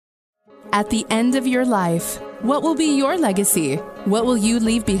At the end of your life, what will be your legacy? What will you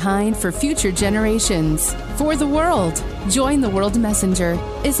leave behind for future generations? For the world, join the World Messenger,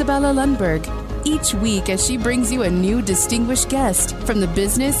 Isabella Lundberg, each week as she brings you a new distinguished guest from the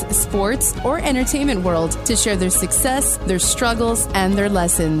business, sports, or entertainment world to share their success, their struggles, and their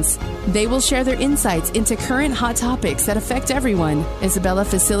lessons. They will share their insights into current hot topics that affect everyone. Isabella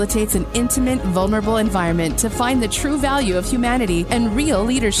facilitates an intimate, vulnerable environment to find the true value of humanity and real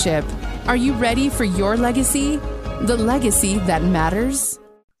leadership. Are you ready for your legacy? The legacy that matters?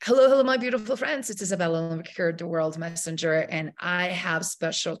 Hello, my beautiful friends. It's Isabella here, the World Messenger, and I have a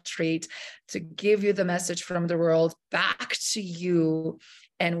special treat to give you the message from the world back to you.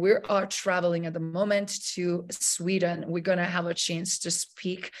 And we are traveling at the moment to Sweden. We're going to have a chance to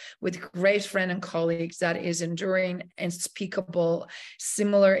speak with great friend and colleagues that is enduring unspeakable,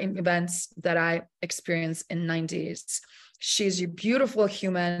 similar events that I experienced in 90s. She's a beautiful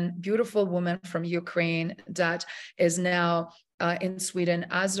human, beautiful woman from Ukraine that is now in Sweden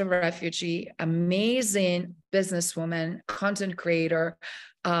as a refugee, amazing businesswoman, content creator,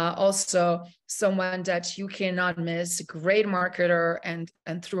 also someone that you cannot miss, great marketer and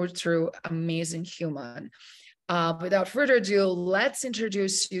through amazing human. Without further ado, let's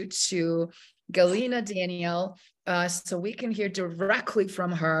introduce you to Galyna Daniel, so we can hear directly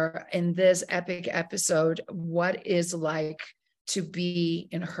from her in this epic episode what is like to be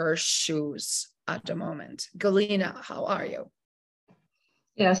in her shoes at the moment. Galyna, how are you?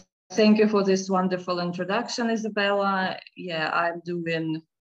 Yes, thank you for this wonderful introduction, Isabella. Yeah, I'm doing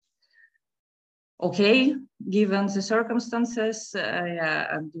okay, given the circumstances.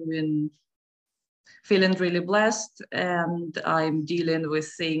 I'm feeling really blessed, and I'm dealing with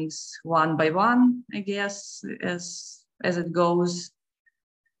things one by one, I guess, as it goes.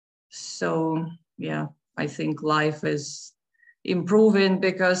 So yeah, I think life is improving,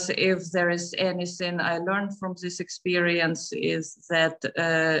 because if there is anything I learned from this experience is that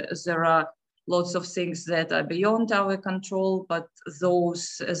there are lots of things that are beyond our control, but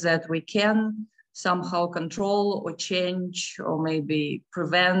those that we can somehow control or change or maybe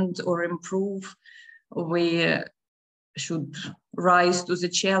prevent or improve, we should rise to the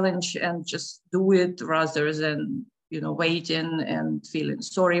challenge and just do it, rather than waiting and feeling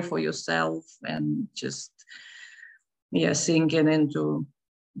sorry for yourself and just sinking into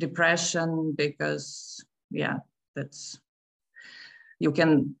depression, because you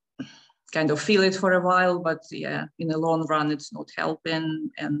can kind of feel it for a while, but in the long run it's not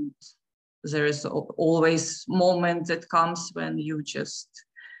helping. And there is always moment that comes when you just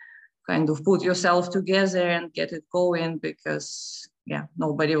kind of put yourself together and get it going, because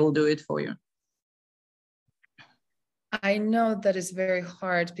nobody will do it for you. I know that is very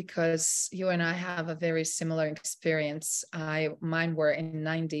hard, because you and I have a very similar experience. Mine were in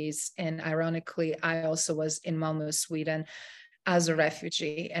 90s, and ironically, I also was in Malmö, Sweden as a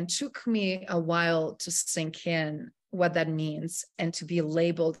refugee, and took me a while to sink in what that means and to be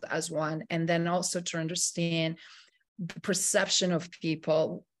labeled as one, and then also to understand the perception of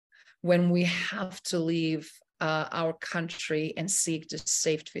people when we have to leave our country and seek the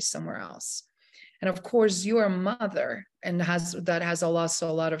safety somewhere else. And of course, you are a mother and has a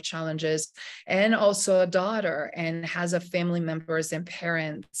lot of challenges, and also a daughter and has a family members and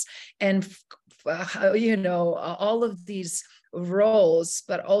parents, and all of these roles,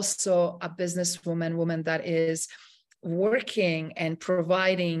 but also a woman that is working and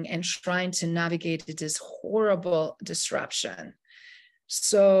providing and trying to navigate this horrible disruption.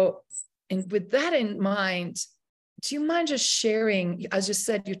 So, and with that in mind, do you mind just sharing, as you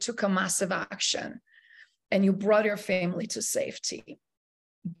said, you took a massive action and you brought your family to safety,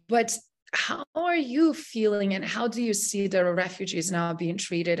 but how are you feeling, and how do you see the refugees now being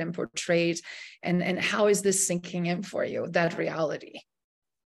treated and portrayed, and how is this sinking in for you, that reality?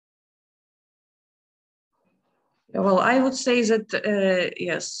 Well, I would say that,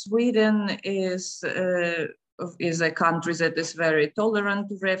 Sweden is a country that is very tolerant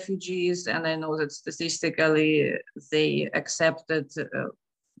to refugees. And I know that statistically they accepted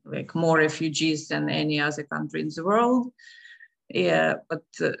more refugees than any other country in the world. But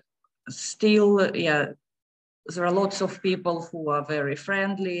still, there are lots of people who are very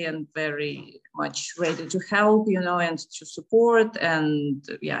friendly and very much ready to help, and to support. And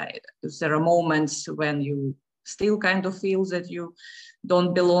there are moments when you still kind of feel that you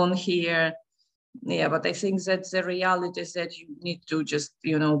don't belong here. But I think that the reality is that you need to just,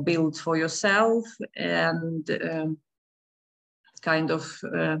 build for yourself and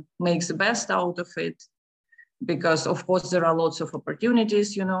make the best out of it. Because of course there are lots of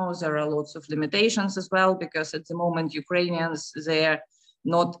opportunities, there are lots of limitations as well, because at the moment Ukrainians, they're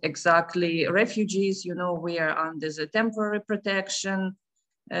not exactly refugees, you know, we are under the temporary protection,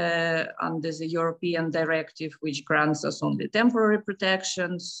 under the European directive, which grants us only temporary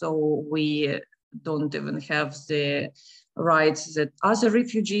protection. So we don't even have the rights that other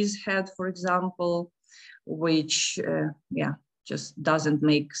refugees had, for example, which, just doesn't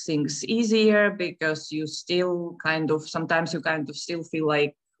make things easier, because you still sometimes you still feel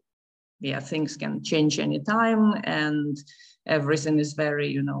like, things can change anytime and everything is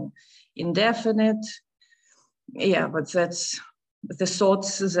very, indefinite. But that's the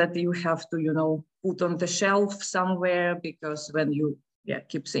thoughts that you have to, put on the shelf somewhere, because when you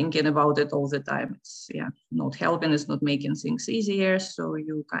keep thinking about it all the time, it's not helping, it's not making things easier. So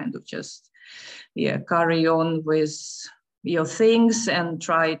you kind of just carry on with your things and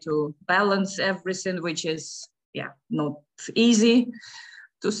try to balance everything, which is not easy,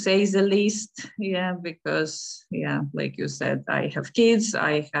 to say the least. Because like you said, I have kids,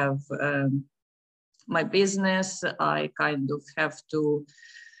 I have my business, I kind of have to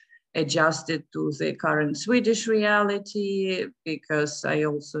adjust it to the current Swedish reality, because I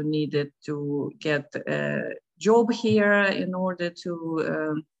also needed to get a job here in order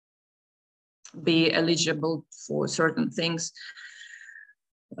to be eligible for certain things.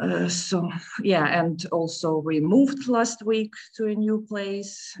 And also we moved last week to a new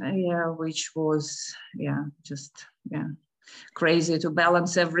place, which was just crazy to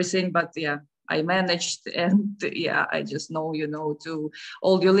balance everything, but I managed. And I just know, to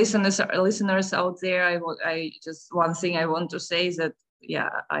all your listeners out there, one thing I want to say is that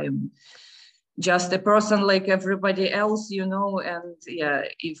I'm just a person like everybody else, and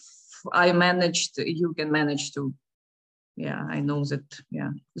if I managed, you can manage too. I know that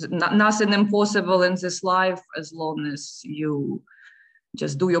nothing impossible in this life, as long as you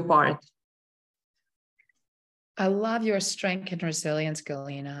just do your part. I love your strength and resilience,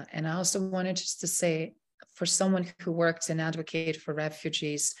 Galyna. And I also wanted just to say, for someone who worked and advocated for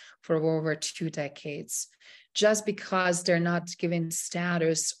refugees for over 2 decades, just because they're not given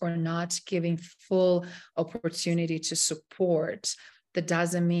status or not giving full opportunity to support, that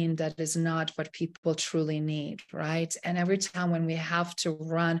doesn't mean that is not what people truly need, right? And every time when we have to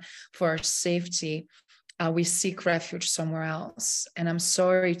run for our safety, we seek refuge somewhere else. And I'm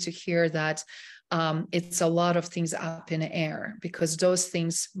sorry to hear that it's a lot of things up in the air, because those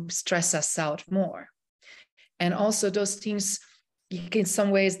things stress us out more. And also those things, in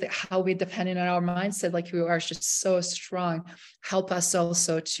some ways, that how we depending on our mindset, like we are just so strong, help us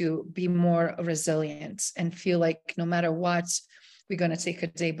also to be more resilient and feel like no matter what, we're going to take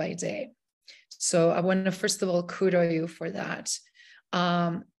it day by day. So I want to first of all kudos you for that,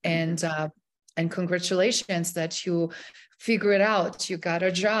 and congratulations that you figure it out. You got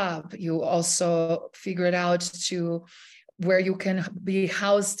a job. You also figure it out to where you can be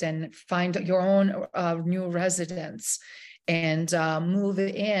housed and find your own new residence and move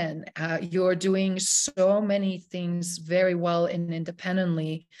in. You're doing so many things very well and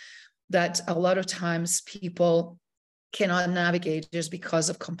independently that a lot of times people cannot navigate just because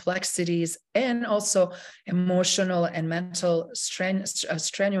of complexities and also emotional and mental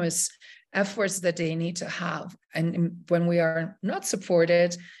strenuous efforts that they need to have. And when we are not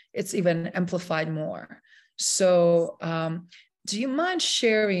supported, it's even amplified more. So do you mind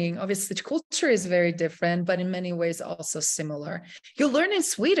sharing? Obviously, the culture is very different, but in many ways also similar. You're learning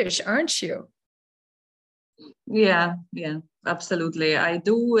Swedish, aren't you? Yeah, absolutely. I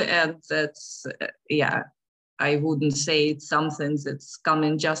do. And that's, I wouldn't say it's something that's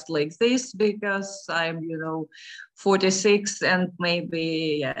coming just like this, because I'm, 46 and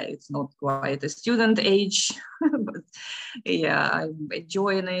maybe, it's not quite a student age, but I'm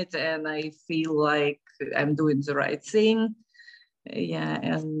enjoying it and I feel like I'm doing the right thing.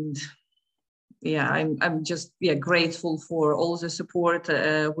 I'm just grateful for all the support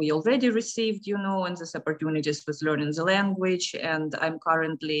we already received, and this opportunities with learning the language. And I'm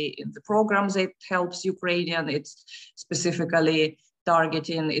currently in the program that helps Ukrainian. It's specifically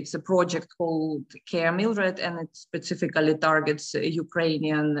targeting, it's a project called Care Mildred, and it specifically targets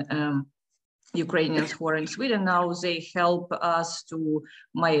Ukrainians who are in Sweden now. They help us to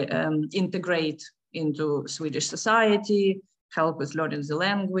integrate into Swedish society, help with learning the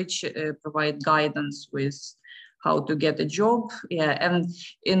language, provide guidance with how to get a job. And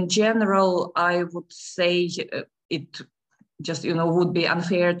in general, I would say it just, would be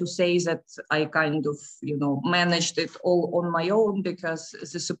unfair to say that I kind of, managed it all on my own, because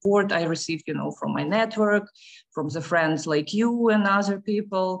the support I received, from my network, from the friends like you and other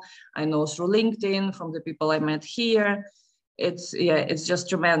people I know through LinkedIn, from the people I met here, it's just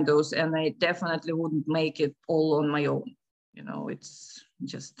tremendous. And I definitely wouldn't make it all on my own. It's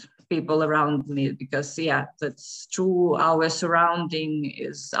just people around me, because yeah, that's true. Our surrounding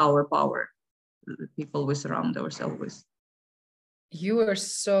is our power, the people we surround ourselves with. You are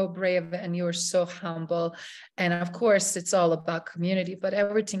so brave and you are so humble. And of course, it's all about community, but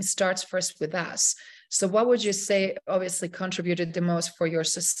everything starts first with us. So what would you say obviously contributed the most for your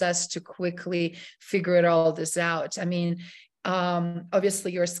success to quickly figure all this out? I mean,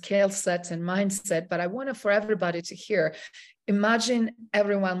 obviously your skill set and mindset, but I want for everybody to hear. Imagine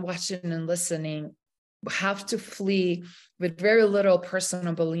everyone watching and listening have to flee with very little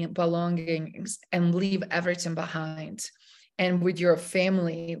personal belongings and leave everything behind. And with your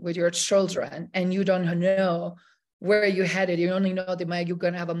family, with your children, and you don't know where you're headed. You only know that you're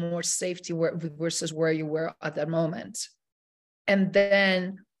going to have a more safety versus where you were at that moment. And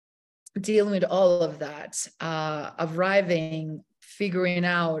then dealing with all of that, arriving, figuring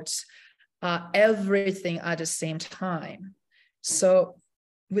out everything at the same time. So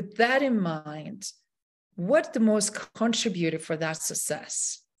with that in mind, what the most contributed for that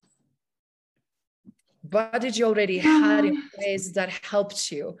success? What did you already had in place that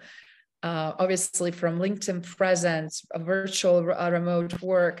helped you? Obviously from LinkedIn presence, a virtual remote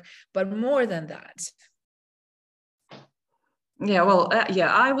work, but more than that. Yeah, well,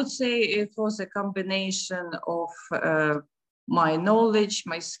 yeah, I would say it was a combination of my knowledge,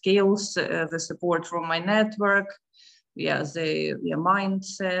 my skills, the support from my network, the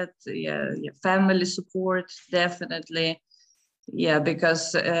mindset, family support, definitely. Yeah,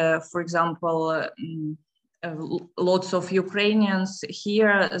 because, for example, lots of Ukrainians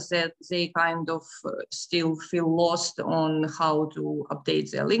here that they kind of still feel lost on how to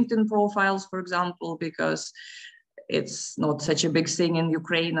update their LinkedIn profiles, for example, because it's not such a big thing in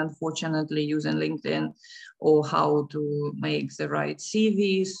Ukraine, unfortunately, using LinkedIn, or how to make the right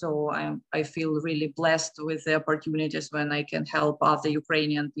CV. So I feel really blessed with the opportunities when I can help other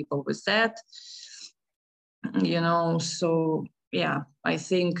Ukrainian people with that. You know, so yeah, I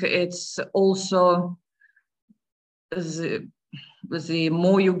think it's also the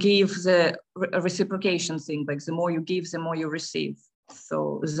more you give, the reciprocation thing, like the more you give, the more you receive.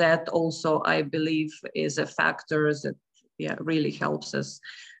 So that also, I believe, is a factor that really helps us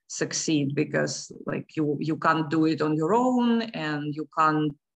succeed, because like you can't do it on your own, and you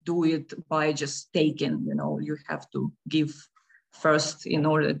can't do it by just taking, you know, you have to give first in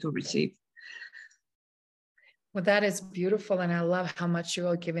order to receive. Well, that is beautiful. And I love how much you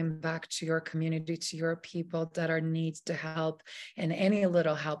are giving back to your community, to your people that are needs to help, and any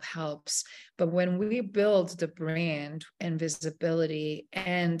little help helps. But when we build the brand and visibility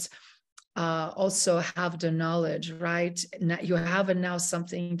and also have the knowledge, right? You have now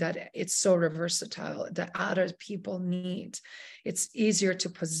something that it's so versatile that other people need. It's easier to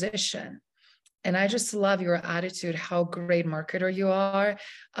position. And I just love your attitude, how great marketer you are,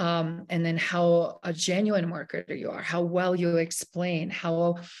 and then how a genuine marketer you are, how well you explain,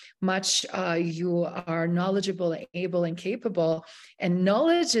 how much you are knowledgeable, able, and capable. And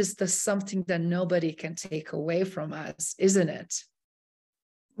knowledge is something that nobody can take away from us, isn't it?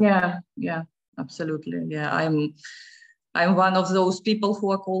 Yeah, absolutely. Yeah, I'm one of those people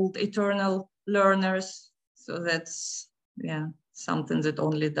who are called eternal learners. So that's something that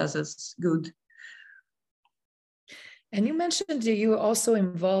only does us good. And you mentioned that you also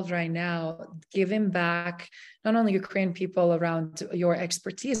involved right now giving back not only Ukrainian people around your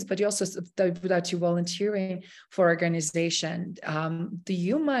expertise, but you also that you're volunteering for organization. Do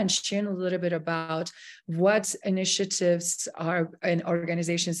you mind sharing a little bit about what initiatives are and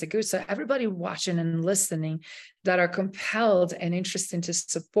organizations are good? So everybody watching and listening that are compelled and interested to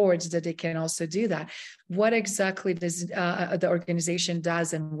support, that they can also do that. What exactly does the organization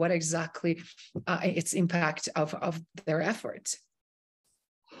does, and what exactly its impact of their efforts?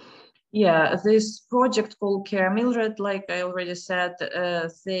 Yeah, this project called Care Mildred, like I already said,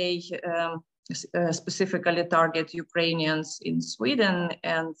 they specifically target Ukrainians in Sweden,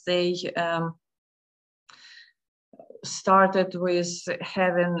 and they started with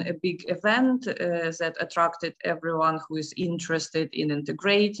having a big event that attracted everyone who is interested in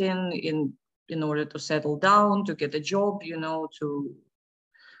integrating, in order to settle down, to get a job, you know, to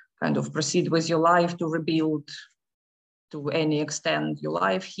kind of proceed with your life, to rebuild to any extent your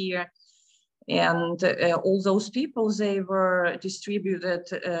life here. And all those people, they were distributed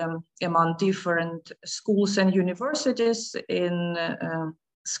among different schools and universities in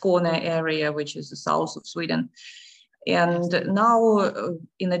Skåne area, which is the south of Sweden. And now,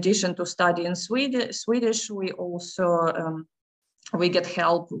 in addition to studying Swedish, we also we get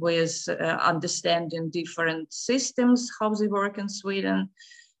help with understanding different systems, how they work in Sweden.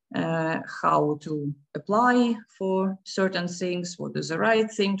 how to apply for certain things, what is the right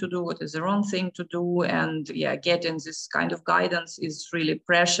thing to do, what is the wrong thing to do. And yeah, getting this kind of guidance is really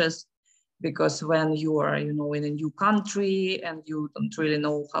precious, because when you are, you know, in a new country and you don't really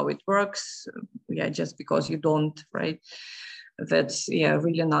know how it works, yeah, just because you don't, right? That's, yeah,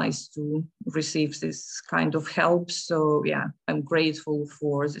 really nice to receive this kind of help. So yeah, I'm grateful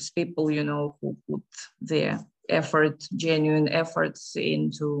for these people, you know, who put their effort, genuine efforts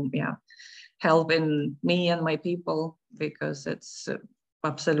into, yeah, helping me and my people, because it's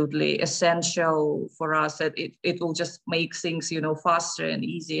absolutely essential for us. That it will just make things, you know, faster and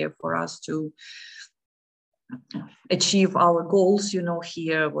easier for us to achieve our goals, you know,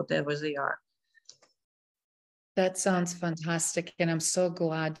 here, whatever they are. That sounds fantastic. And I'm so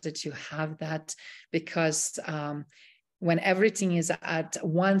glad that you have that, because when everything is at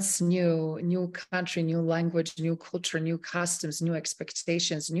once new country, new language, new culture, new customs, new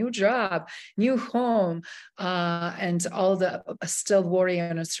expectations, new job, new home, and all the still worry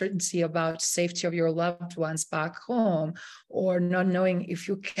and uncertainty about safety of your loved ones back home, or not knowing if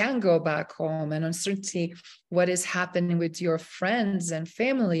you can go back home, and uncertainty what is happening with your friends and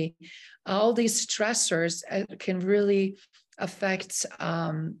family, all these stressors can really affect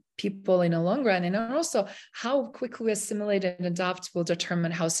people in the long run. And also how quickly we assimilate and adopt will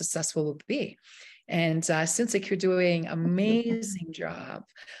determine how successful we'll be. And since like you're doing an amazing job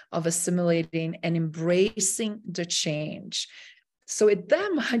of assimilating and embracing the change. So with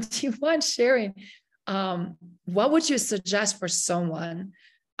that, do you mind sharing, what would you suggest for someone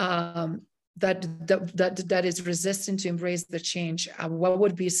that is resistant to embrace the change? What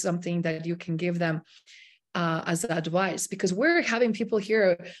would be something that you can give them as advice? Because we're having people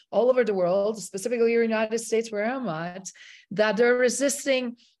here all over the world, specifically here in the United States where I'm at, that they're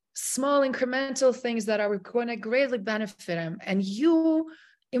resisting small incremental things that are going to greatly benefit them. And you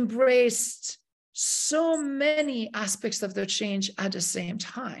embraced so many aspects of the change at the same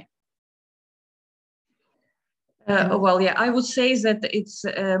time. Well, yeah, I would say that it's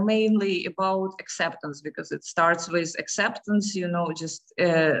mainly about acceptance, because it starts with acceptance, you know, just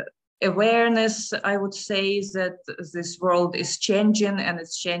awareness. I would say that this world is changing, and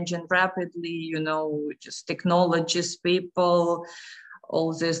it's changing rapidly, you know, just technologies, people,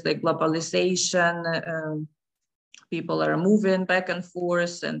 all this, the globalization, people are moving back and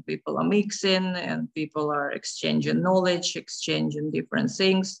forth, and people are mixing, and people are exchanging knowledge, exchanging different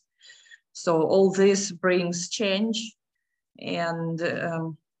things. So all this brings change, and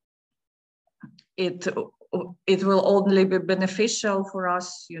it will only be beneficial for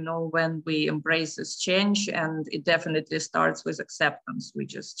us, you know, when we embrace this change. And it definitely starts with acceptance. We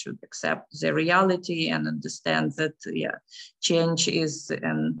just should accept the reality and understand that, yeah, change is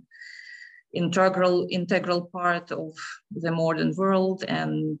an integral part of the modern world.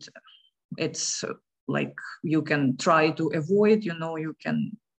 And it's like, you can try to avoid, you know, you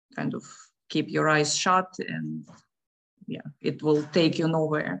can kind of keep your eyes shut, and yeah, it will take you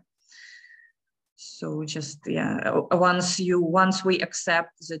nowhere. So just, yeah, once we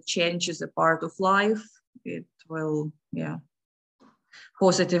accept that change is a part of life, it will, yeah,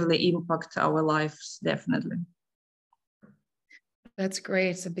 positively impact our lives, definitely. That's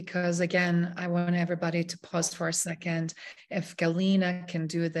great, because again, I want everybody to pause for a second. If Galyna can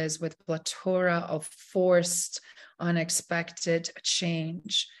do this with plethora of forced, unexpected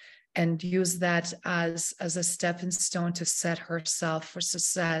change, and use that as a stepping stone to set herself for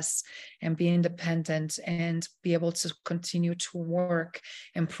success and be independent and be able to continue to work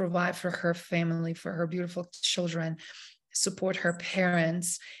and provide for her family, for her beautiful children, support her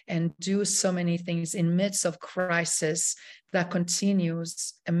parents, and do so many things in midst of crisis that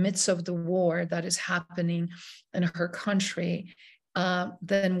continues, in midst of the war that is happening in her country,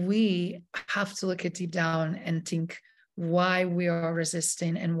 then we have to look at deep down and think why we are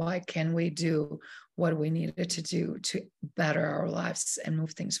resisting, and why can we do what we needed to do to better our lives and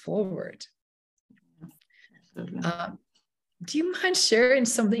move things forward. Do you mind sharing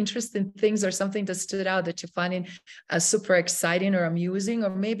some interesting things or something that stood out that you're finding super exciting or amusing, or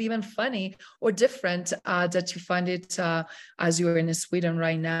maybe even funny or different, that you find it as you're in Sweden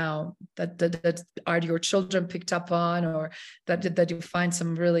right now, that are your children picked up on, or that you find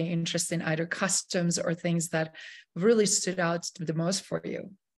some really interesting either customs or things that really stood out the most for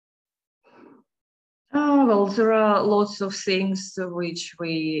you? Well, there are lots of things which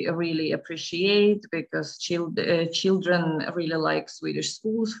we really appreciate, because children really like Swedish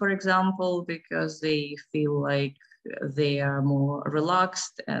schools, for example, because they feel like they are more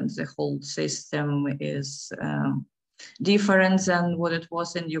relaxed, and the whole system is different than what it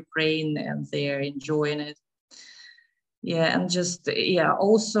was in Ukraine, and they are enjoying it. Yeah, and just yeah,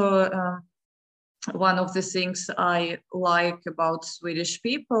 also one of the things I like about Swedish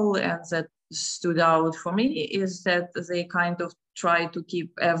people and that stood out for me is that they kind of try to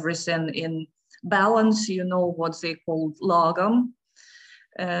keep everything in balance. You know what they call lagom,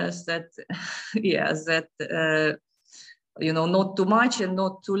 that yeah, that you know, not too much and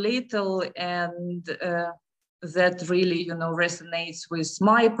not too little, and that really, you know, resonates with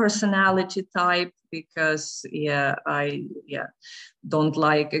my personality type, because yeah, I don't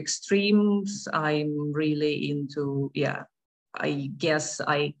like extremes. I'm really into, yeah, I guess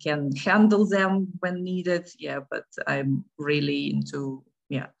I can handle them when needed, yeah, but I'm really into,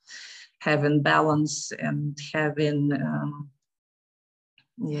 yeah, having balance and having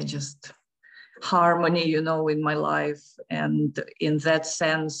yeah, just harmony, you know, in my life. And in that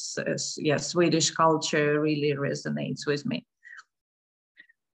sense, yeah, Swedish culture really resonates with me.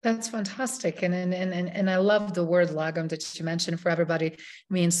 That's fantastic. And I love the word lagom that you mentioned. For everybody, it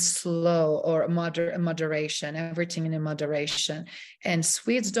means slow or moderation, everything in moderation. And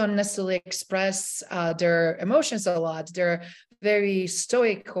Swedes don't necessarily express their emotions a lot. They're very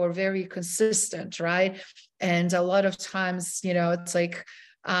stoic or very consistent, right? And a lot of times, you know, it's like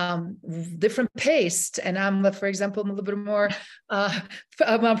different pace. And I'm, for example, a little bit more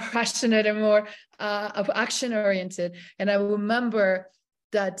I'm passionate and more action oriented. And I remember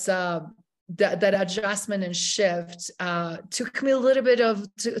that that adjustment and shift took me a little bit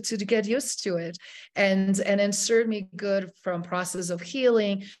to get used to it, and then served me good from process of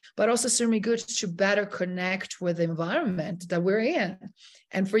healing, but also served me good to better connect with the environment that we're in.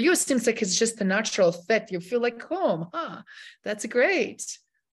 And for you, it seems like it's just a natural fit. You feel like home, huh? That's great.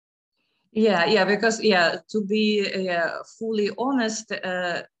 Yeah, because yeah, to be fully honest,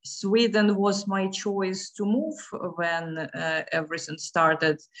 Sweden was my choice to move when everything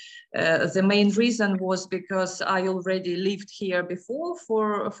started. The main reason was because I already lived here before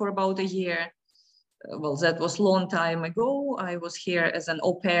for about a year. Well, that was a long time ago. I was here as an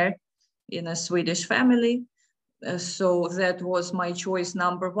au pair in a Swedish family. So that was my choice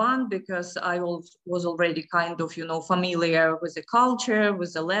number one, because I was already kind of, you know, familiar with the culture,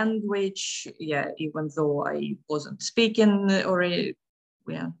 with the language. Yeah, even though I wasn't speaking or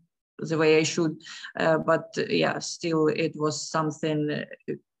yeah, the way I should, but yeah, still it was something.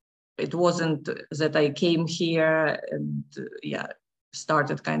 It wasn't that I came here and yeah,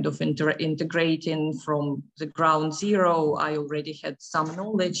 started kind of integrating from the ground zero. I already had some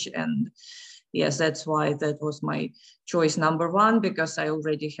knowledge, and yes, that's why that was my choice number one, because I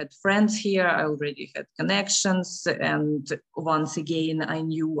already had friends here, I already had connections, and once again, I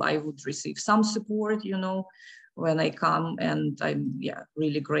knew I would receive some support, you know, when I come, and I'm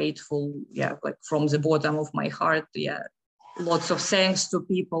really grateful, like from the bottom of my heart, lots of thanks to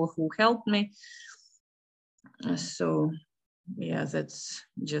people who helped me. So that's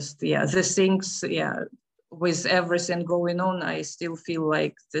just the things, with everything going on, I still feel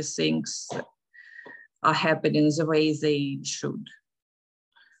like the things are happening the way they should.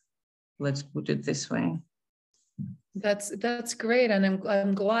 Let's put it this way. That's great. And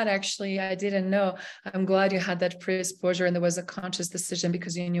I'm glad, actually, I didn't know. I'm glad you had that pre-exposure and there was a conscious decision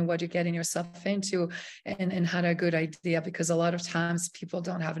because you knew what you're getting yourself into and had a good idea, because a lot of times people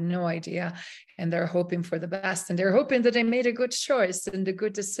don't have no idea and they're hoping for the best and they're hoping that they made a good choice and a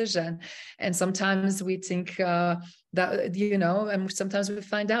good decision. And sometimes we think that, you know, and sometimes we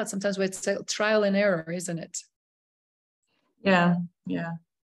find out, sometimes it's a trial and error, isn't it? Yeah.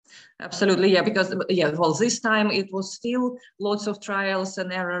 Absolutely, because well, this time it was still lots of trials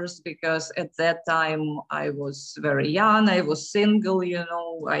and errors, because at that time I was very young, I was single, you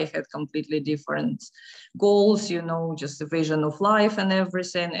know, I had completely different goals, you know, just the vision of life and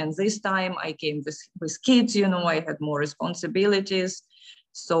everything. And this time I came with kids, you know, I had more responsibilities.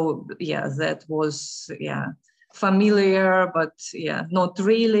 So that was familiar, but not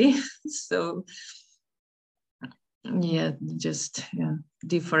really. So just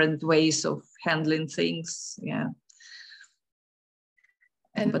different ways of handling things,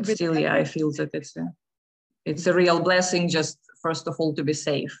 but still I feel that it's a real blessing, just first of all to be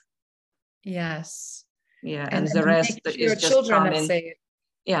safe. Yes. And the rest is just children coming. Safe.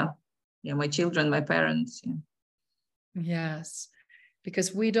 My children, my parents. Yes,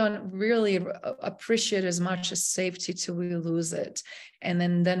 because we don't really appreciate as much as safety till we lose it. And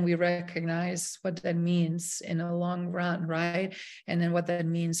then we recognize what that means in a long run, right? And then what that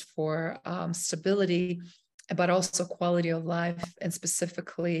means for stability, but also quality of life. And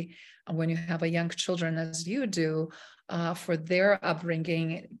specifically when you have a young children, as you do, for their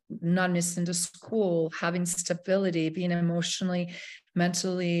upbringing, not missing the school, having stability, being emotionally,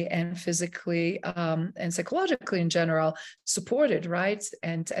 mentally, and physically, and psychologically in general supported, right?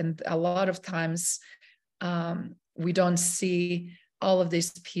 And a lot of times we don't see all of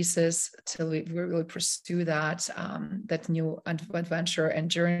these pieces till we really pursue that new adventure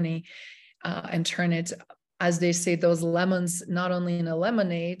and journey, and turn it, as they say, those lemons, not only in a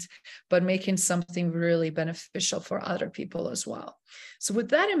lemonade, but making something really beneficial for other people as well. So with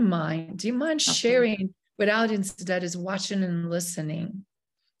that in mind, do you mind sharing with audience that is watching and listening,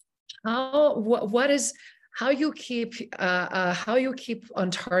 how you keep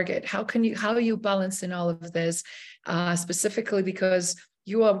on target? How you balance in all of this, specifically because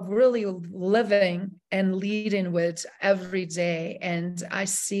you are really living and leading with every day. And I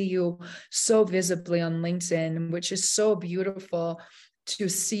see you so visibly on LinkedIn, which is so beautiful to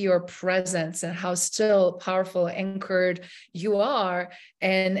see your presence and how still powerful, anchored you are,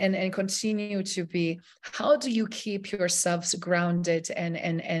 and continue to be. How do you keep yourselves grounded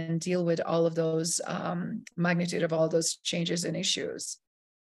and deal with all of those magnitude of all those changes and issues?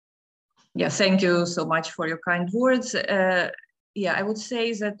 Yeah, thank you so much for your kind words. Yeah, I would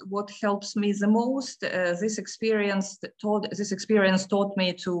say that what helps me the most, this experience taught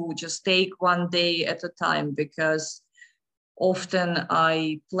me to just take one day at a time, because often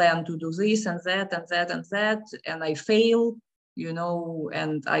I plan to do this and that and that and that, and I fail,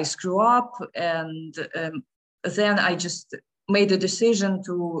 and I screw up, and then I just made a decision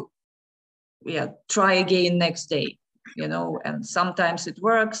to try again next day, and sometimes it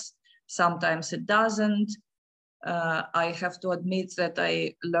works, sometimes it doesn't. I have to admit that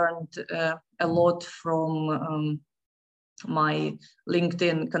I learned a lot from my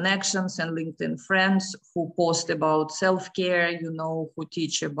LinkedIn connections and LinkedIn friends who post about self-care, who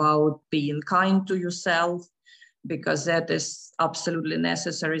teach about being kind to yourself, because that is absolutely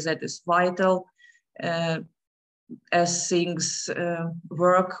necessary, that is vital. As things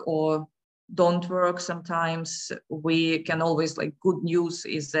work or don't work sometimes, we can always, good news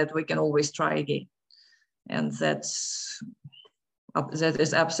is that we can always try again. And that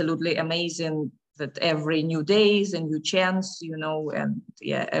is absolutely amazing, that every new day is a new chance, and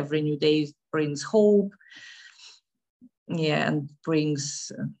every new day brings hope, and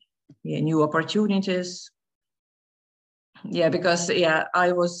brings new opportunities. Because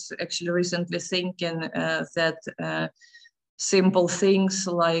I was actually recently thinking that simple things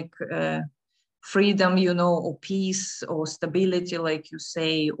like freedom, or peace or stability, like you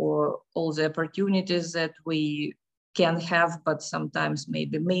say, or all the opportunities that we can have, but sometimes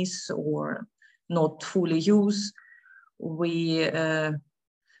maybe miss or not fully use. We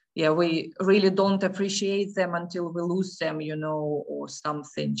really don't appreciate them until we lose them, or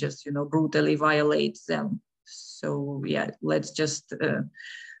something just, brutally violates them. So let's just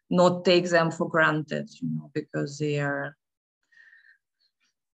not take them for granted, because they are.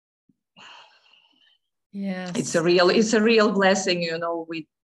 Yes, it's a real blessing,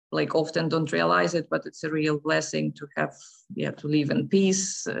 we often don't realize it, but it's a real blessing to have to live in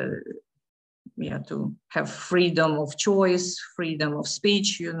peace, to have freedom of choice, freedom of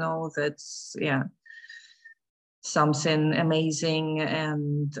speech, that's something amazing.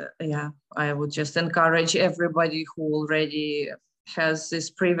 And I would just encourage everybody who already has these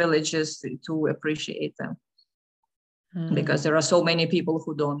privileges to appreciate them, because there are so many people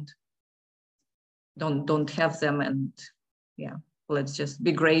who don't have them, and let's just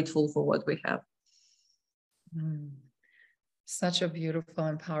be grateful for what we have. Such a beautiful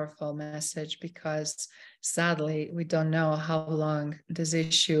and powerful message, because sadly we don't know how long this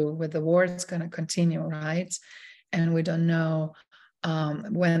issue with the war is going to continue, right? And we don't know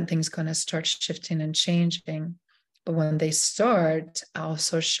when things going to start shifting and changing. But when they start,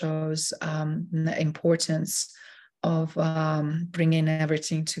 also shows the importance of bringing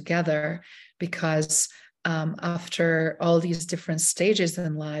everything together, because after all these different stages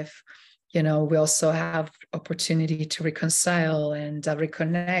in life, we also have opportunity to reconcile and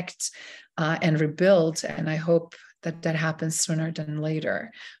reconnect and rebuild. And I hope that happens sooner than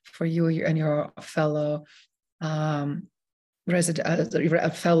later for you and your fellow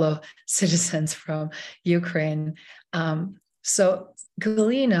fellow citizens from Ukraine. So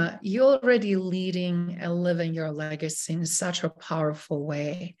Galyna, you're already leading and living your legacy in such a powerful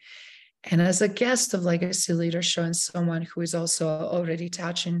way. And as a guest of Legacy Leader Show, and someone who is also already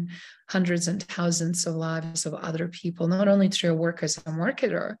touching hundreds and thousands of lives of other people, not only through your work as a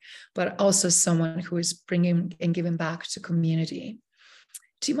marketer, but also someone who is bringing and giving back to community.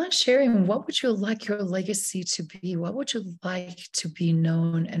 Do you mind sharing, what would you like your legacy to be? What would you like to be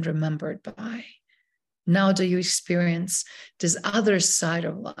known and remembered by? Now do you experience this other side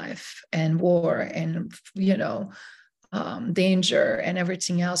of life and war and, danger and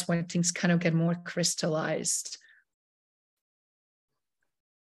everything else when things kind of get more crystallized?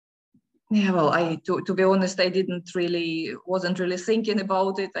 Yeah, well, to be honest, I wasn't really thinking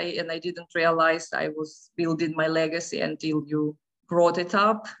about it. I didn't realize I was building my legacy until you brought it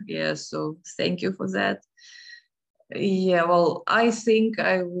up. Yeah, so thank you for that. Yeah, well, I think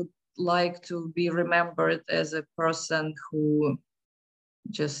I would like to be remembered as a person who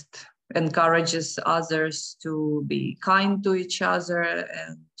just encourages others to be kind to each other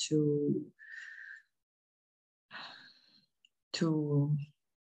and to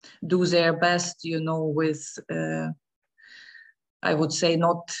do their best, with, I would say,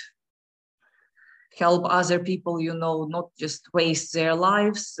 not help other people, not just waste their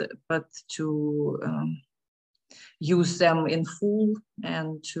lives, but to use them in full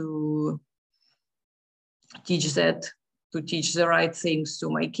and to teach the right things to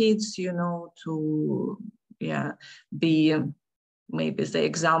my kids, to be maybe the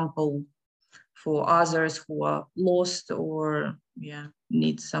example for others who are lost or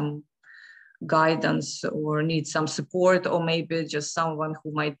need some guidance or need some support, or maybe just someone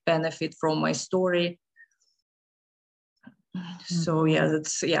who might benefit from my story. So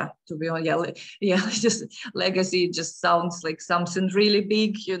that's to be honest, just legacy just sounds like something really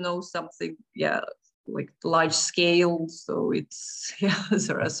big, something like large scale. So it's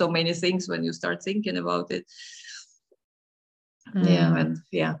there are so many things when you start thinking about it. And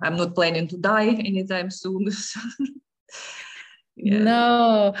I'm not planning to die anytime soon.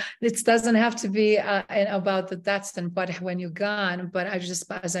 No, it doesn't have to be about the deaths and but when you're gone. But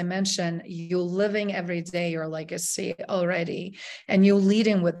as I mentioned, you're living every day your legacy already, and you're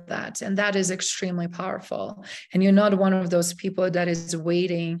leading with that, and that is extremely powerful. And you're not one of those people that is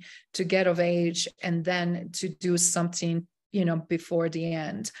waiting to get of age and then to do something, before the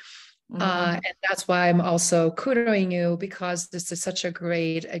end. And that's why I'm also kudoing you, because this is such a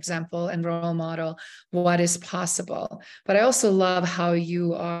great example and role model what is possible. But I also love how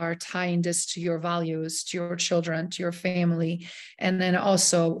you are tying this to your values, to your children, to your family, and then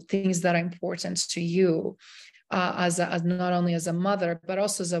also things that are important to you as not only as a mother, but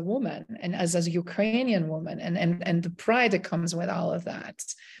also as a woman and as a Ukrainian woman, and the pride that comes with all of that,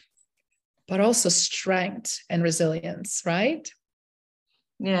 but also strength and resilience, right?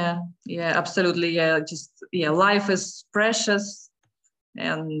 Yeah, absolutely. Life is precious.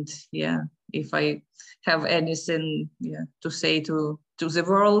 And if I have anything to say to the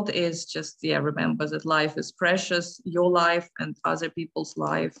world, is just remember that life is precious, your life and other people's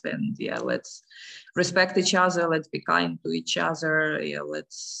life. And let's respect each other, let's be kind to each other.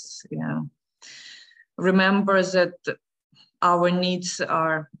 Let's remember that our needs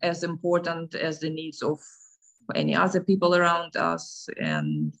are as important as the needs of any other people around us.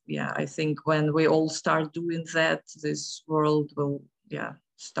 And I think when we all start doing that, this world will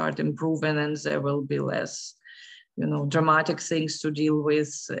start improving, and there will be less dramatic things to deal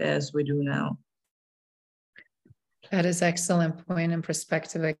with as we do now. That is excellent point and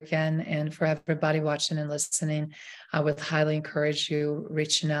perspective again. And for everybody watching and listening, I would highly encourage you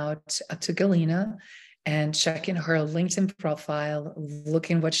reaching out to Galyna and checking her LinkedIn profile,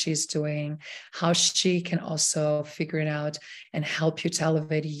 looking what she's doing, how she can also figure it out and help you to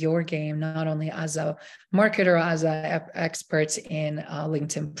elevate your game, not only as a marketer, as an expert in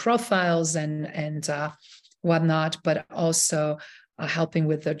LinkedIn profiles and whatnot, but also helping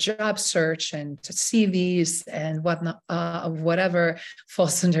with the job search and CVs and whatnot, whatever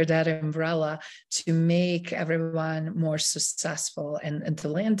falls under that umbrella, to make everyone more successful and to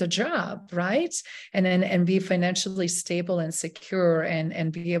land a job, right? And be financially stable and secure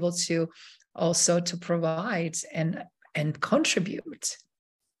and be able to also to provide and contribute.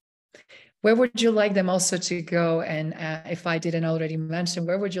 Where would you like them also to go? And if I didn't already mention,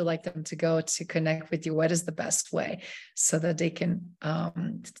 where would you like them to go to connect with you? What is the best way so that they can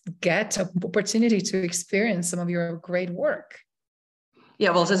get an opportunity to experience some of your great work?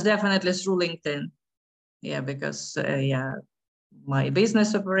 Yeah, well, that's definitely through LinkedIn. Yeah, because my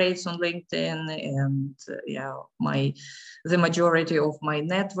business operates on LinkedIn, and the majority of my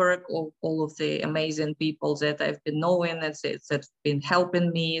network of all of the amazing people that I've been knowing that's been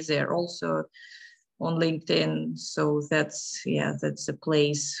helping me, they're also on LinkedIn. So that's a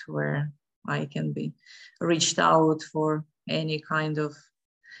place where I can be reached out for any kind of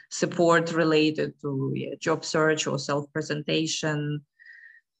support related to job search or self-presentation,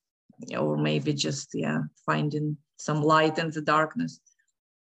 or maybe just finding some light in the darkness.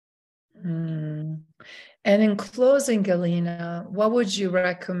 And in closing, Galyna, what would you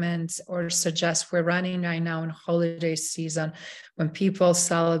recommend or suggest? We're running right now in holiday season when people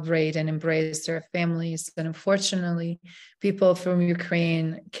celebrate and embrace their families. And unfortunately, people from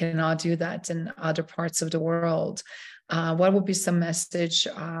Ukraine cannot do that in other parts of the world. What would be some message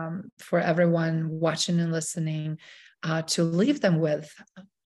for everyone watching and listening to leave them with?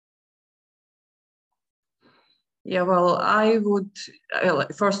 Yeah, well, I would,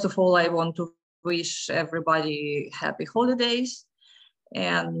 first of all, I want to wish everybody happy holidays.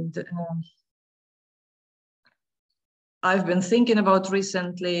 And I've been thinking about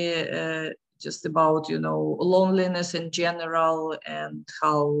recently just about, loneliness in general and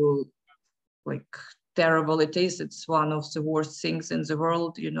how terrible it is. It's one of the worst things in the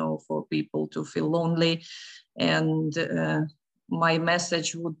world, for people to feel lonely. And my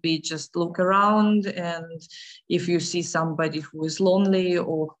message would be just look around, and if you see somebody who is lonely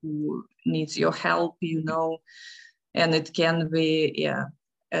or who needs your help, and it can be,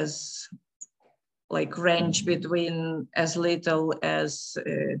 as range between as little as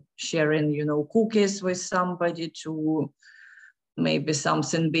sharing, cookies with somebody to maybe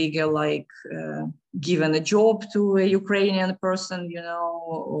something bigger, like giving a job to a Ukrainian person,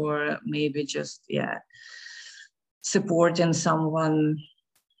 or maybe just, supporting someone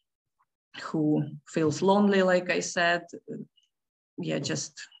who feels lonely, like I said. We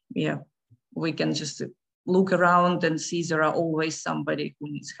can just look around and see there are always somebody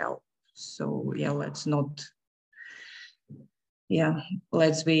who needs help. So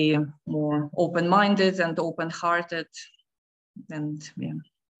let's be more open-minded and open-hearted, and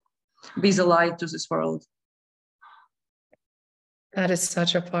be the light to this world. That is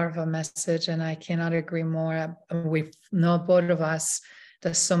such a powerful message, and I cannot agree more. We know, both of us,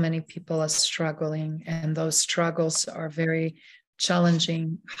 that so many people are struggling, and those struggles are very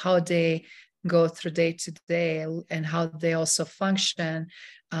challenging, how they go through day to day and how they also function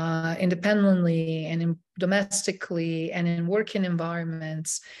independently and domestically and in working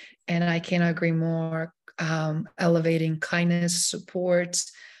environments. And I cannot agree more, elevating kindness, support,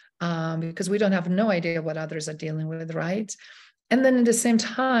 because we don't have no idea what others are dealing with, right? And then at the same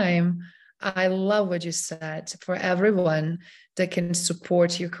time, I love what you said. For everyone that can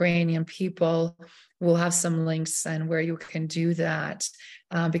support Ukrainian people, we'll have some links and where you can do that,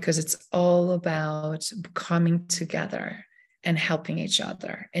 because it's all about coming together and helping each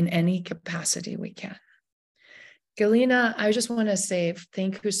other in any capacity we can. Galyna, I just want to say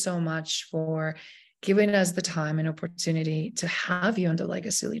thank you so much for giving us the time and opportunity to have you on the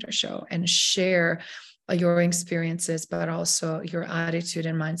Legacy Leader Show and share your experiences, but also your attitude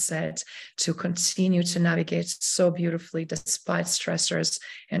and mindset to continue to navigate so beautifully despite stressors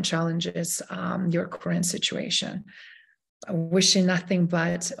and challenges, your current situation. Wishing nothing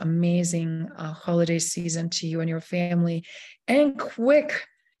but amazing holiday season to you and your family, and quick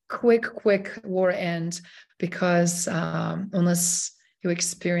war end, because unless you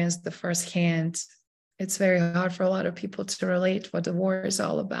experience the firsthand, it's very hard for a lot of people to relate what the war is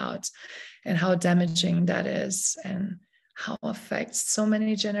all about and how damaging that is and how it affects so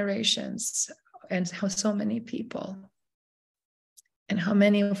many generations and how so many people and how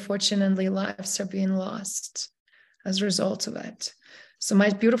many, unfortunately, lives are being lost as a result of it. So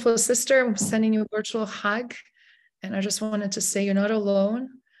my beautiful sister, I'm sending you a virtual hug. And I just wanted to say, you're not alone.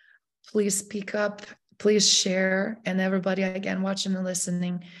 Please speak up, please share. And everybody, again, watching and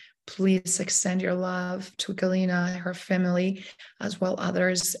listening, please extend your love to Galyna, her family, as well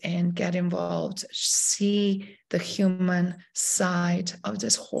others, and get involved. See the human side of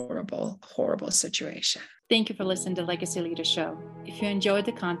this horrible, horrible situation. Thank you for listening to Legacy Leader Show. If you enjoyed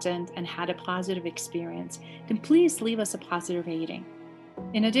the content and had a positive experience, then please leave us a positive rating.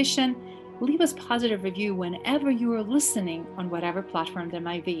 In addition, leave us a positive review whenever you are listening on whatever platform there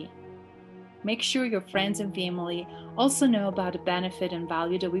might be. Make sure your friends and family also know about the benefit and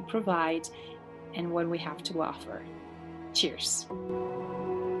value that we provide and what we have to offer. Cheers.